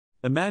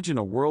Imagine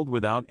a world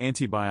without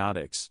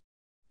antibiotics.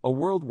 A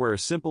world where a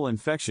simple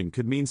infection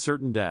could mean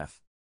certain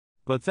death.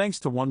 But thanks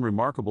to one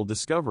remarkable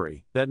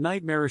discovery, that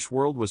nightmarish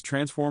world was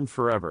transformed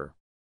forever.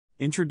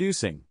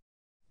 Introducing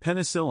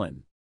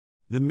Penicillin,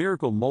 the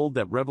miracle mold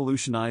that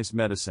revolutionized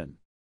medicine.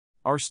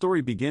 Our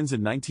story begins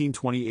in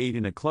 1928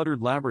 in a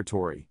cluttered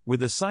laboratory,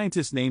 with a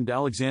scientist named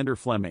Alexander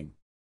Fleming.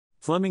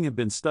 Fleming had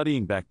been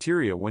studying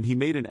bacteria when he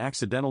made an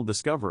accidental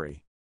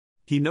discovery.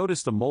 He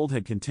noticed a mold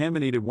had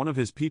contaminated one of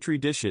his Petri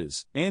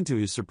dishes, and to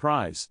his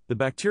surprise, the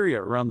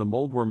bacteria around the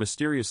mold were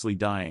mysteriously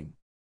dying.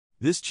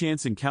 This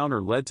chance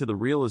encounter led to the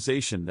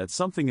realization that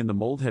something in the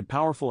mold had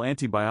powerful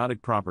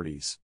antibiotic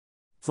properties.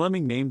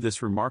 Fleming named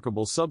this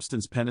remarkable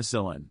substance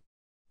penicillin.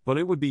 But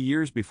it would be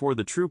years before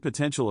the true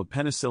potential of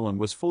penicillin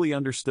was fully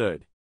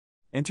understood.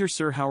 Enter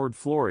Sir Howard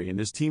Florey and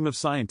his team of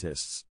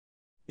scientists.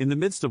 In the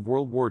midst of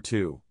World War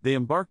II, they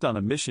embarked on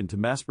a mission to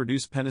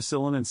mass-produce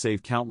penicillin and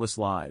save countless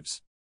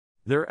lives.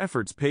 Their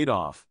efforts paid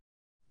off.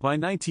 By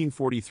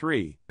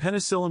 1943,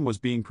 penicillin was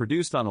being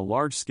produced on a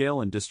large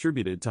scale and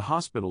distributed to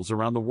hospitals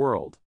around the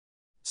world.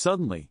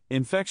 Suddenly,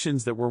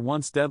 infections that were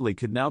once deadly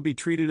could now be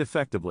treated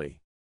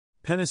effectively.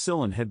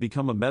 Penicillin had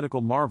become a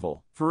medical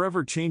marvel,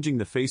 forever changing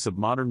the face of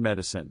modern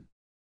medicine.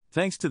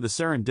 Thanks to the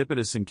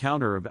serendipitous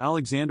encounter of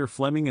Alexander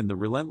Fleming and the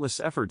relentless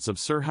efforts of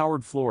Sir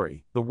Howard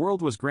Florey, the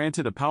world was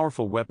granted a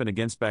powerful weapon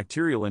against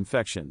bacterial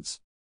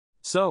infections.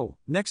 So,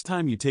 next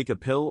time you take a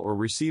pill or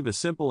receive a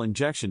simple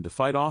injection to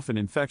fight off an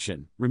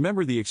infection,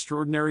 remember the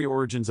extraordinary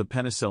origins of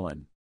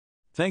penicillin.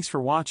 Thanks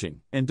for watching,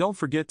 and don't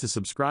forget to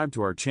subscribe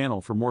to our channel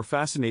for more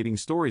fascinating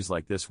stories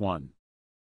like this one.